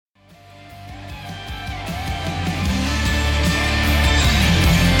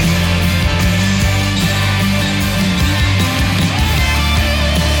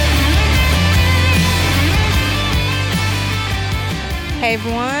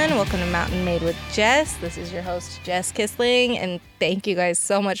everyone. Welcome to Mountain Made with Jess. This is your host, Jess Kissling, and thank you guys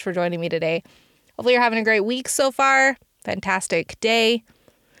so much for joining me today. Hopefully you're having a great week so far. Fantastic day.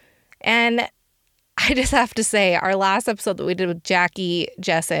 And I just have to say, our last episode that we did with Jackie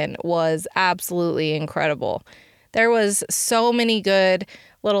Jessen was absolutely incredible. There was so many good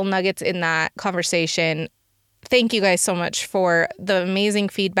little nuggets in that conversation. Thank you guys so much for the amazing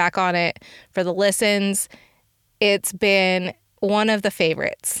feedback on it, for the listens. It's been one of the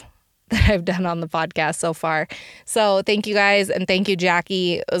favorites that I've done on the podcast so far. So thank you guys, and thank you,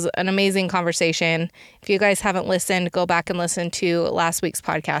 Jackie. It was an amazing conversation. If you guys haven't listened, go back and listen to last week's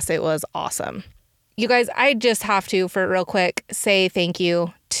podcast. It was awesome. You guys, I just have to, for real quick, say thank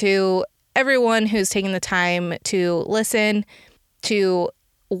you to everyone who's taking the time to listen to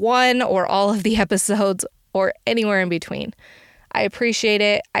one or all of the episodes or anywhere in between. I appreciate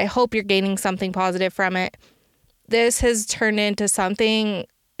it. I hope you're gaining something positive from it. This has turned into something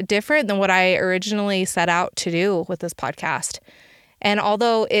different than what I originally set out to do with this podcast. And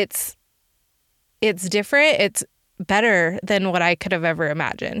although it's different, it's better than what I could have ever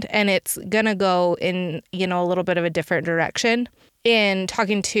imagined. And it's going to go in, a little bit of a different direction in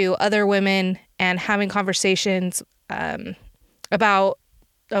talking to other women and having conversations about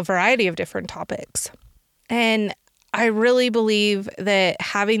a variety of different topics. And I really believe that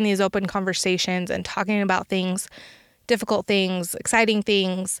having these open conversations and talking about things, difficult things, exciting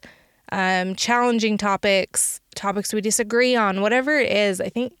things, challenging topics we disagree on, whatever it is, I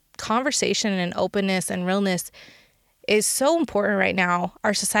think conversation and openness and realness is so important right now.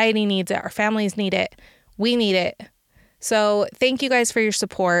 Our society needs it. Our families need it. We need it. So thank you guys for your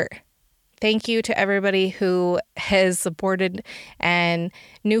support. Thank you to everybody who has supported and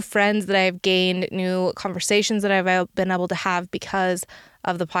new friends that I've gained, new conversations that I've been able to have because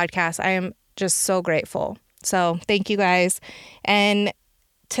of the podcast. I am just so grateful. So thank you guys. And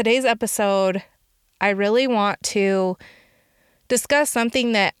today's episode, I really want to discuss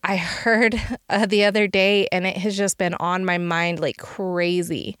something that I heard the other day, and it has just been on my mind like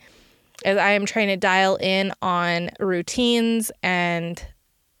crazy as I am trying to dial in on routines and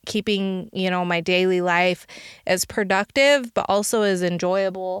keeping, my daily life as productive, but also as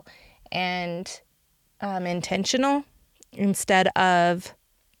enjoyable and intentional instead of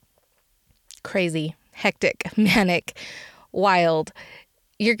crazy, hectic, manic, wild.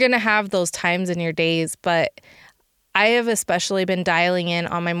 You're going to have those times in your days, but I have especially been dialing in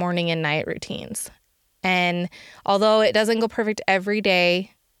on my morning and night routines. And although it doesn't go perfect every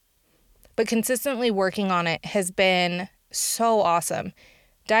day, but consistently working on it has been so awesome.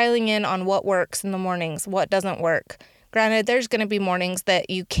 Dialing in on what works in the mornings, what doesn't work. Granted, there's going to be mornings that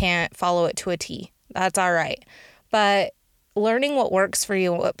you can't follow it to a T. That's all right. But learning what works for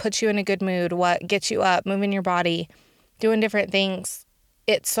you, what puts you in a good mood, what gets you up, moving your body, doing different things,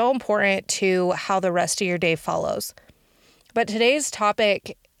 it's so important to how the rest of your day follows. But today's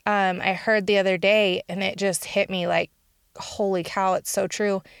topic, I heard the other day, and it just hit me like, holy cow, it's so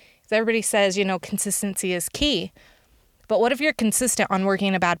true. Everybody says, consistency is key. But what if you're consistent on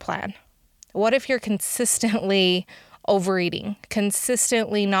working a bad plan? What if you're consistently overeating,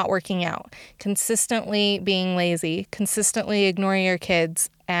 consistently not working out, consistently being lazy, consistently ignoring your kids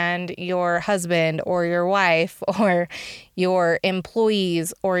and your husband or your wife or your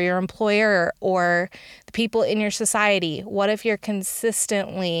employees or your employer or the people in your society? What if you're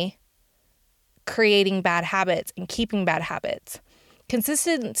consistently creating bad habits and keeping bad habits?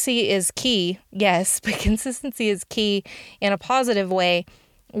 Consistency is key, yes, but consistency is key in a positive way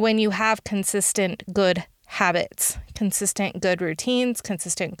when you have consistent good habits, consistent good routines,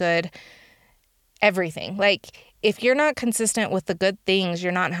 consistent good everything. Like, if you're not consistent with the good things,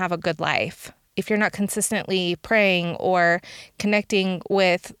 you're not going to have a good life. If you're not consistently praying or connecting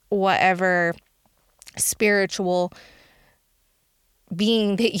with whatever spiritual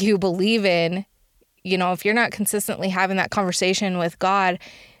being that you believe in, if you're not consistently having that conversation with God,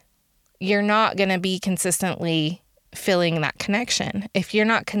 you're not going to be consistently feeling that connection. If you're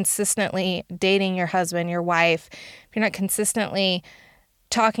not consistently dating your husband, your wife, if you're not consistently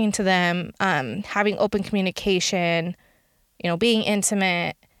talking to them, having open communication, being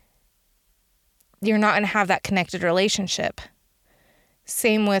intimate, you're not going to have that connected relationship.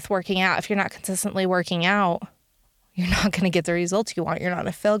 Same with working out. If you're not consistently working out, you're not going to get the results you want. You're not going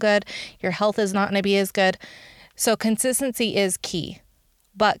to feel good. Your health is not going to be as good. So consistency is key,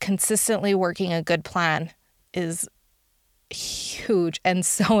 but consistently working a good plan is huge and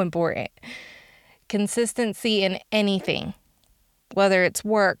so important. Consistency in anything, whether it's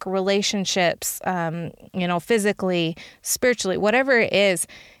work, relationships, physically, spiritually, whatever it is,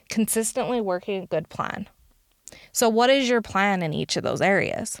 consistently working a good plan. So what is your plan in each of those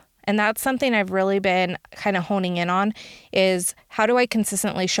areas? And that's something I've really been kind of honing in on is how do I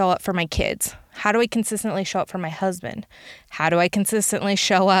consistently show up for my kids? How do I consistently show up for my husband? How do I consistently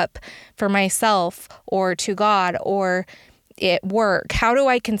show up for myself or to God or at work? How do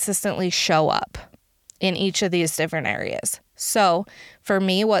I consistently show up in each of these different areas? So for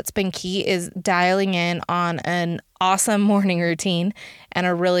me, what's been key is dialing in on an awesome morning routine and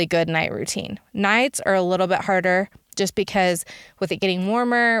a really good night routine. Nights are a little bit harder just because with it getting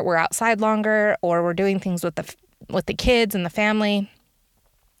warmer, we're outside longer or we're doing things with the kids and the family.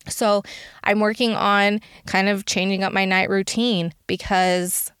 So I'm working on kind of changing up my night routine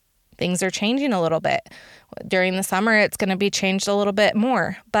because things are changing a little bit. During the summer, it's going to be changed a little bit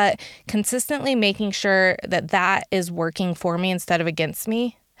more, but consistently making sure that that is working for me instead of against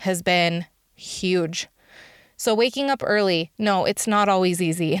me has been huge. So waking up early, no, it's not always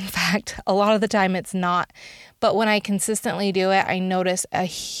easy. In fact, a lot of the time it's not. But when I consistently do it, I notice a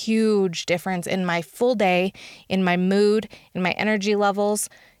huge difference in my full day, in my mood, in my energy levels.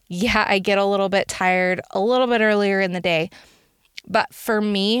 Yeah, I get a little bit tired a little bit earlier in the day. But for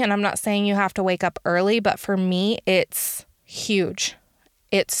me, and I'm not saying you have to wake up early, but for me, it's huge.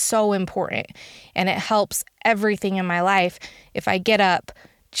 It's so important. And it helps everything in my life. If I get up,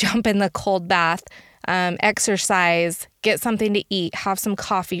 jump in the cold bath, exercise, get something to eat, have some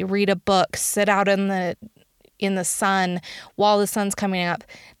coffee, read a book, sit out in the sun while the sun's coming up.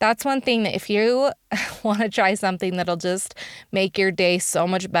 That's one thing that if you want to try something that'll just make your day so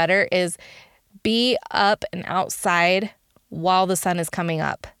much better is be up and outside while the sun is coming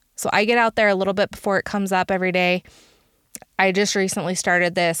up. So I get out there a little bit before it comes up every day. I just recently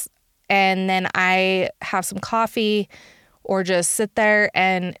started this, and then I have some coffee or just sit there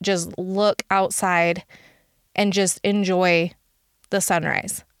and just look outside and just enjoy the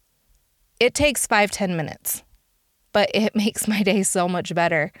sunrise. It takes 5-10 minutes, but it makes my day so much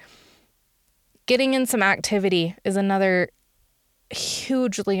better. Getting in some activity is another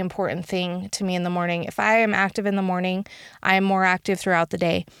hugely important thing to me in the morning. If I am active in the morning, I am more active throughout the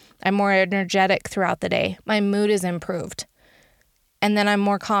day. I'm more energetic throughout the day. My mood is improved. And then I'm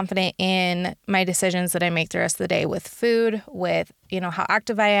more confident in my decisions that I make the rest of the day with food, with, how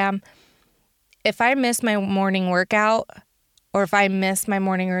active I am. If I miss my morning workout or if I miss my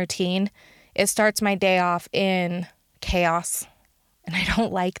morning routine, it starts my day off in chaos. And I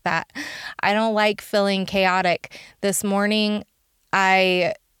don't like that. I don't like feeling chaotic. This morning,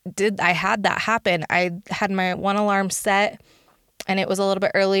 I had that happen. I had my one alarm set and it was a little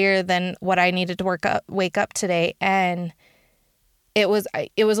bit earlier than what I needed to wake up today. And it was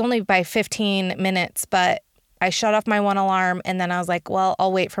only by 15 minutes, but I shut off my one alarm and then I was like, well,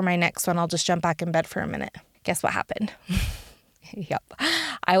 I'll wait for my next one. I'll just jump back in bed for a minute. Guess what happened? Yep.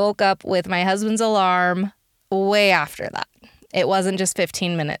 I woke up with my husband's alarm way after that. It wasn't just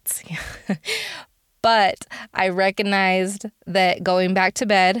 15 minutes. But I recognized that going back to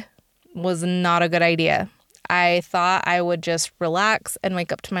bed was not a good idea. I thought I would just relax and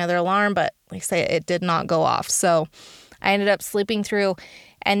wake up to my other alarm, but like I say, it did not go off. So I ended up sleeping through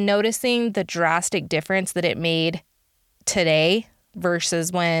and noticing the drastic difference that it made today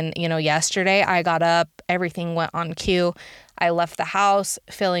versus when, yesterday I got up, everything went on cue. I left the house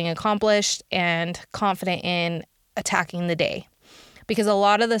feeling accomplished and confident in attacking the day. Because a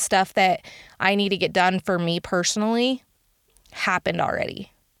lot of the stuff that I need to get done for me personally happened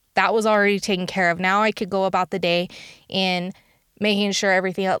already. That was already taken care of. Now I could go about the day in making sure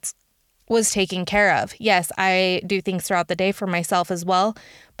everything else was taken care of. Yes, I do things throughout the day for myself as well.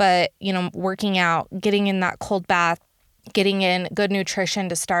 But, working out, getting in that cold bath, getting in good nutrition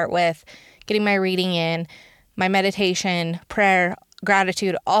to start with, getting my reading in, my meditation, prayer,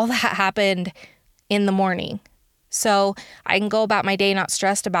 gratitude, all that happened in the morning. So I can go about my day not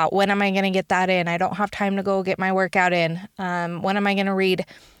stressed about when am I going to get that in? I don't have time to go get my workout in. When am I going to read?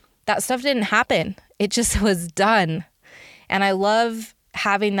 That stuff didn't happen. It just was done. And I love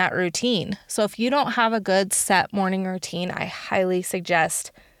having that routine. So if you don't have a good set morning routine, I highly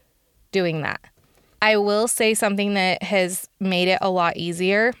suggest doing that. I will say something that has made it a lot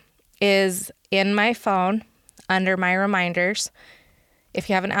easier is in my phone under my reminders. If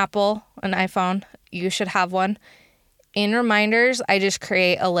you have an iPhone, you should have one. In reminders, I just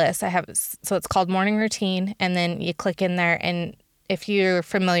create a list. So it's called morning routine, and then you click in there, and if you're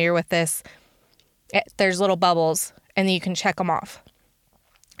familiar with this, there's little bubbles, and then you can check them off.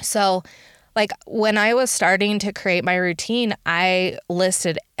 So like when I was starting to create my routine, I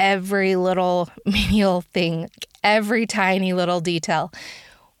listed every little menial thing, every tiny little detail.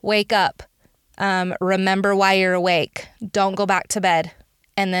 Wake up. Remember why you're awake. Don't go back to bed.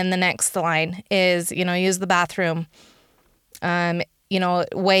 And then the next line is, use the bathroom, weigh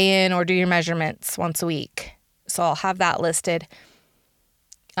in or do your measurements once a week. So I'll have that listed.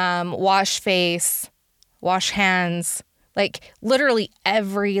 Wash face, wash hands, like literally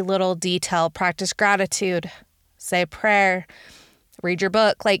every little detail. Practice gratitude, say a prayer, read your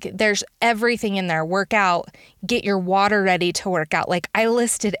book. Like there's everything in there. Work out, get your water ready to work out. Like I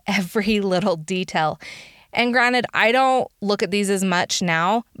listed every little detail. And granted, I don't look at these as much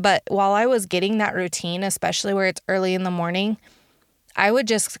now, but while I was getting that routine, especially where it's early in the morning, I would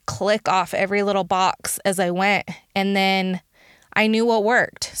just click off every little box as I went, and then I knew what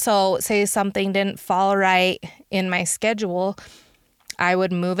worked. So say something didn't fall right in my schedule, I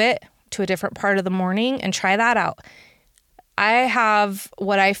would move it to a different part of the morning and try that out. I have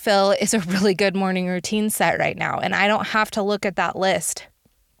what I feel is a really good morning routine set right now, and I don't have to look at that list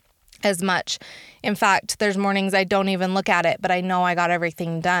as much. In fact, there's mornings I don't even look at it, but I know I got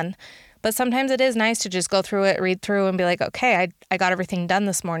everything done. But sometimes it is nice to just go through it, read through, and be like, okay, I got everything done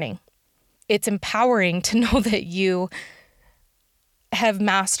this morning. It's empowering to know that you have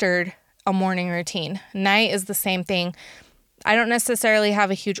mastered a morning routine. Night is the same thing. I don't necessarily have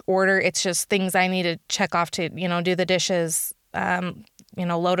a huge order. It's just things I need to check off to, do the dishes,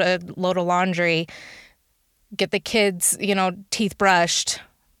 load a laundry, get the kids, teeth brushed,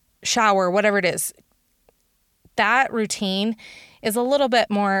 shower, whatever it is. That routine is a little bit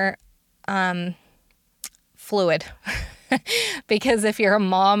more fluid because if you're a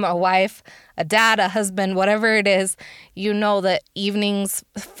mom, a wife, a dad, a husband, whatever it is, you know that evenings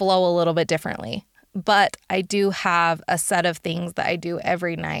flow a little bit differently. But I do have a set of things that I do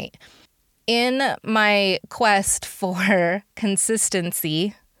every night. In my quest for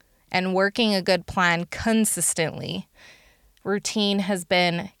consistency and working a good plan consistently, routine has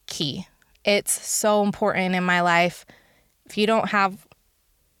been key. It's so important in my life. If you don't have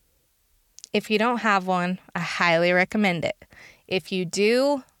one, I highly recommend it. If you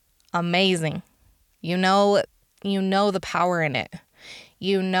do, amazing. You know the power in it.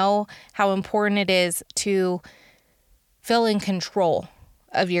 You know how important it is to feel in control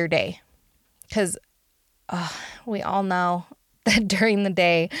of your day. Because we all know that during the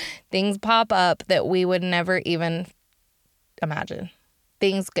day, things pop up that we would never even imagine.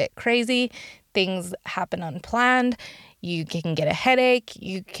 Things get crazy. Things happen unplanned. You can get a headache.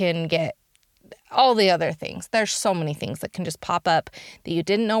 You can get all the other things. There's so many things that can just pop up that you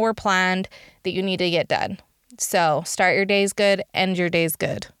didn't know were planned that you need to get done. So start your days good, end your days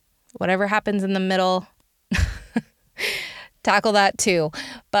good. Whatever happens in the middle, tackle that too.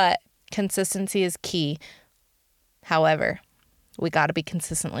 But consistency is key. However, we got to be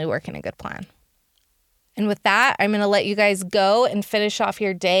consistently working a good plan. And with that, I'm going to let you guys go and finish off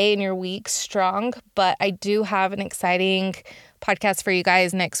your day and your week strong. But I do have an exciting podcast for you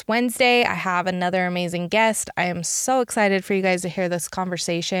guys next Wednesday. I have another amazing guest. I am so excited for you guys to hear this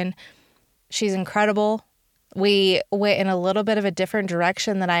conversation. She's incredible. We went in a little bit of a different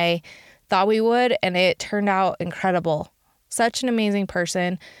direction than I thought we would, and it turned out incredible. Such an amazing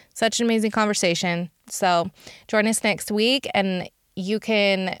person, such an amazing conversation. So join us next week and you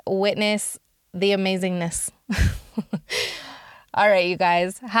can witness the amazingness. All right, you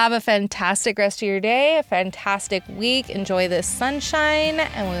guys, have a fantastic rest of your day, a fantastic week. Enjoy this sunshine,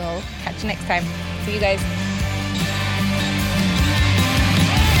 and we will catch you next time. See you guys.